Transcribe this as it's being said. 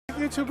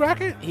breakthrough 2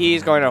 bracket?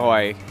 He's going to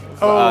Hawaii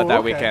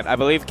that weekend. I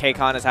believe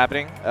K0rean is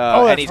happening,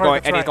 and he's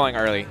going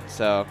early,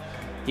 so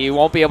he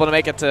won't be able to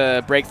make it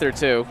to breakthrough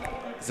 2.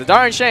 It's a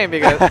darn shame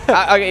because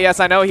yes,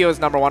 I know he was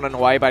 #1 in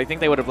Hawaii, but I think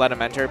they would have let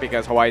him enter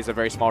because Hawaii is a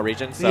very small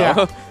region.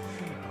 So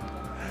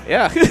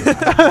yeah.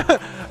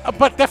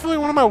 But definitely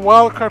one of my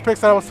wild card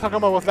picks that I was talking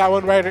about with that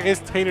one rider is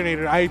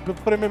Taternator. I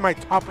put him in my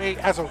top 8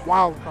 as a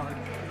wild card.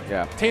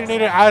 Yeah.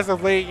 Taternator, as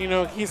of late, you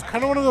know, he's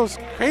kind of one of those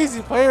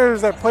crazy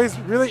players that plays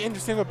really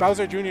interesting with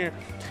Bowser Jr.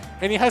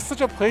 And he has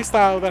such a play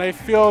style that I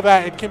feel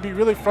that it can be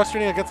really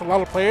frustrating against a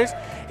lot of players.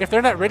 If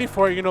they're not ready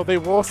for it, you know, they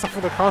will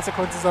suffer the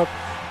consequences of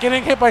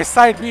getting hit by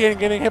side B and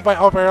getting hit by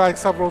up air like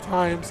several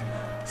times.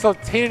 So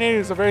Taternator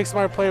is a very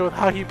smart player with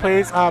how he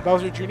plays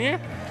Bowser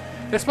Jr.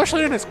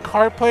 Especially in his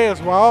card play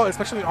as well,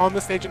 especially on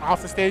the stage and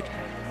off the stage.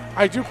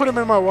 I do put him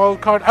in my wild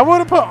card. I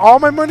wouldn't put all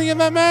my money in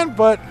that man,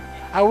 but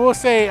I will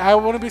say I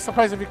wouldn't be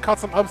surprised if he caught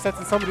some upsets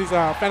in somebody's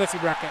fantasy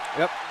bracket.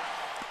 Yep.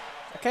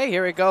 Okay,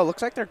 here we go.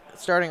 Looks like they're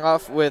starting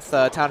off with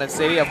Town and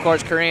City. Of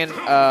course, K0rean,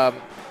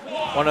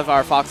 one of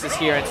our foxes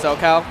here in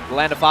SoCal, the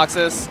land of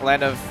foxes,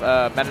 land of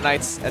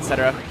Mennonites,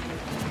 etc.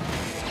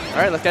 All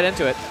right, let's get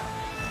into it.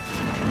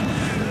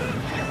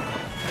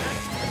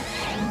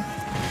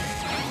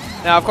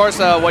 Now, of course,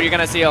 what you're going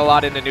to see a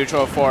lot in the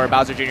neutral for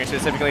Bowser Jr.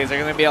 specifically is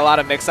there's going to be a lot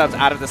of mix-ups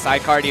out of the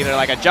side card, either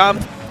like a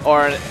jump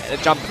or a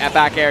jump at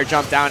back air,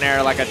 jump down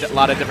air, like a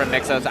lot of different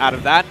mix-ups out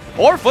of that.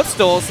 Or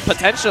footstools,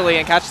 potentially,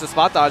 and catch the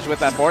spot dodge with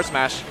that forward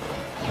smash.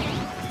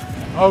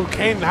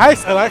 Okay,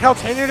 nice. I like how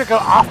Taternator go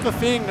off the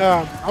thing.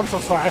 I'm so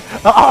sorry.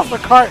 Off the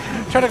cart,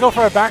 trying to go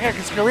for a back air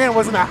because K0rean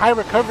was in a high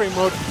recovery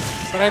mode.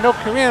 But I know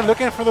K0rean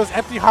looking for those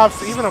empty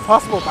hops, even a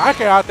possible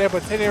back air out there,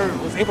 but Taternator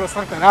was able to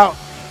slunk that out.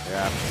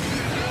 Yeah.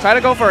 Try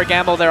to go for a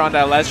gamble there on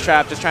that ledge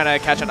trap, just trying to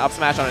catch an up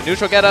smash on a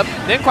neutral getup.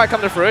 Didn't quite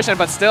come to fruition,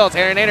 but still,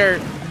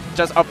 Taternator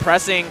just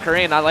oppressing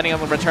K0rean, not letting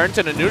him return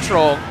to the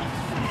neutral.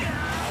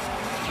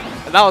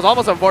 And that was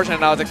almost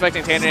unfortunate. I was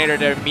expecting Taternator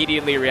to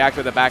immediately react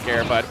with a back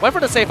air, but went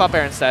for the safe up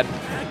air instead.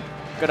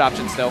 Good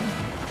option still.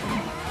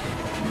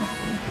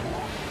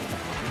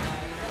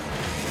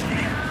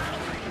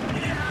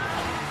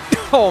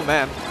 Oh,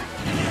 man.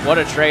 What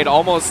a trade.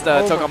 Almost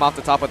took him off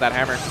the top with that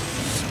hammer.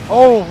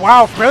 Oh,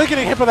 wow. Barely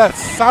getting hit by that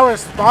sour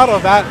spot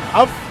of that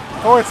up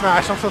forward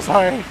smash. I'm so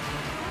sorry.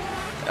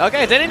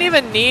 Okay, didn't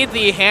even need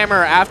the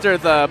hammer after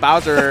the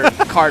Bowser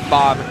card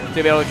bomb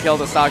to be able to kill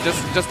the stock.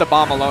 Just the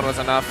bomb alone was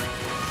enough.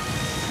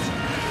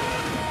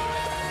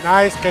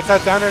 Nice. Gets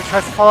that down there.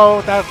 Tries to follow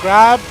with that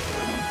grab.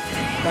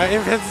 That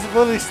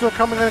invincibility still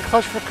coming in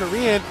clutch for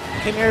K0rean.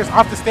 Taternator's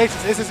off the stage.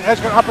 This is his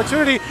edge guard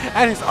opportunity,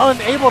 and he's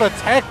unable to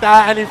tech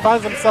that, and he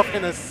finds himself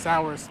in a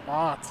sour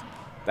spot.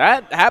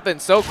 That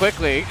happened so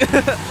quickly.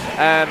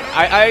 And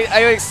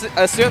I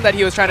assumed that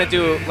he was trying to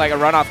do like a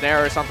runoff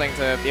nair or something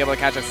to be able to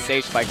catch a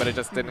stage spike, but it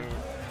just didn't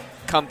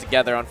come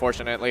together,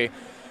 unfortunately.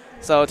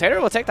 So Tater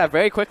will take that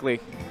very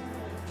quickly.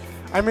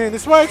 I mean,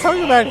 this is why I tell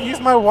you, man, he's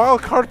my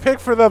wild card pick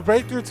for the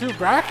Breakthrough 2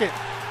 bracket.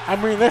 I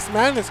mean, this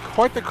man is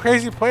quite the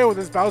crazy player with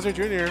this Bowser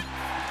Jr.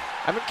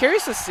 I'm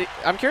curious to see.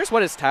 I'm curious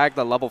what his tag,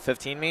 the level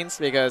 15, means,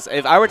 because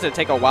if I were to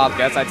take a wild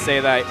guess, I'd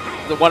say that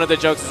one of the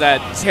jokes is that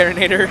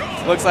Taternator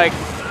looks like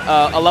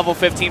a level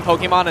 15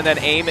 Pokemon, and then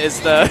AIM is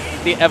the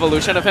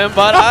evolution of him.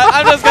 But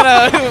I'm just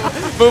gonna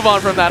move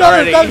on from that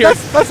already.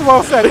 That's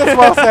well said. That's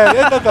well said.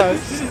 That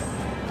does.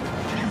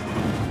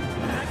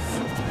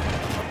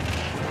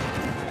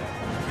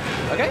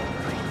 Okay.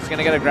 He's going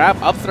to get a grab,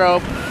 up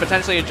throw,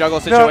 potentially a juggle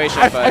situation.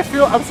 No, I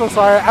feel, I'm so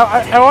sorry.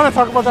 I want to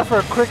talk about that for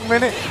a quick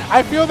minute.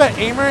 I feel that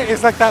Aimer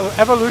is like that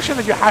evolution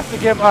that you have to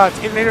give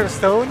Taternator a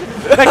stone.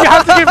 Like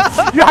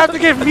you have to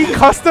give me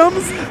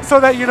customs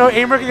so that, you know,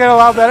 Aimer can get a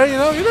lot better. You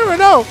know, you never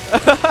know.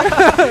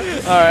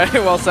 All right,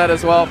 well said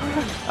as well.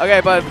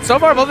 Okay, but so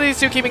far both of these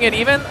two keeping it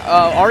even,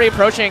 already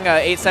approaching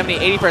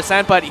 870,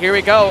 80%, but here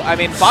we go. I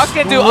mean, Fox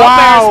can do up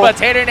airs, but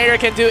Taternator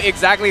can do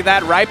exactly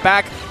that right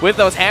back with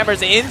those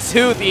hammers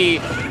into the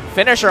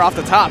finisher off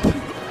the top.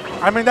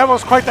 I mean, that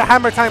was quite the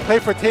hammer time play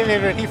for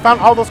Taternator. He found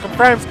all those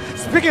confirms.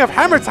 Speaking of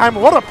hammer time,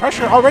 what a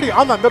pressure already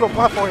on that middle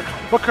platform.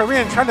 But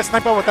K0rean trying to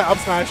snipe out with that up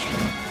smash.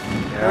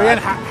 K0rean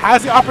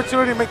has the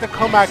opportunity to make the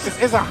comeback. This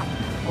is a...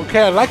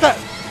 Okay, I like that.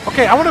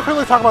 Okay, I want to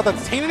quickly talk about that.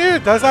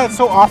 Taternator does that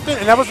so often,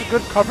 and that was a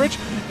good coverage,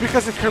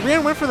 because if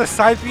K0rean went for the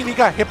side B and he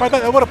got hit by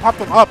that, it would have popped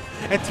him up,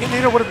 and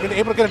Taternator would have been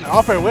able to get an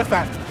up air with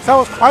that. So that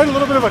was quite a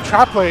little bit of a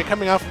trap play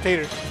coming out from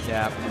Tater.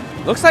 Yeah.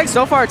 Looks like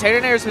so far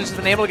Taternator's just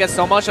been able to get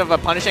so much of a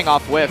punishing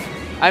off whiff.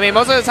 I mean,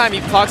 most of the time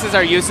Foxes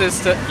are used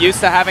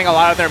to having a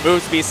lot of their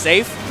moves be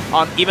safe,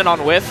 even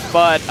on whiff,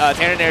 but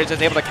Taternator is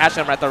just able to catch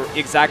them at the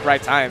exact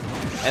right time.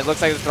 And it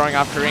looks like it's throwing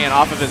off K0rean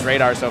off of his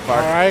radar so far.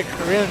 All right,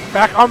 K0rean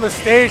back on the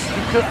stage.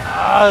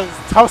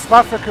 Tough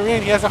spot for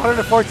K0rean. He has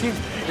 114.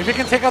 If he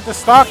can take out the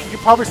stock, you can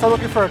probably start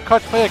looking for a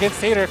clutch play against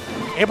Tater.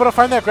 Able to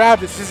find that grab.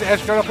 This is an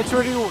edge guard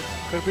opportunity.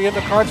 Could be in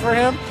the cards for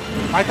him.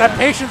 Like that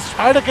patience.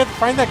 Try to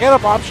find that get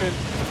up option.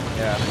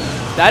 Yeah.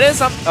 That is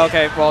some.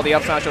 Okay, well, the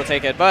up smash will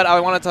take it. But I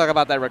want to talk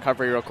about that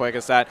recovery real quick.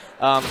 Is that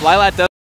Lilat does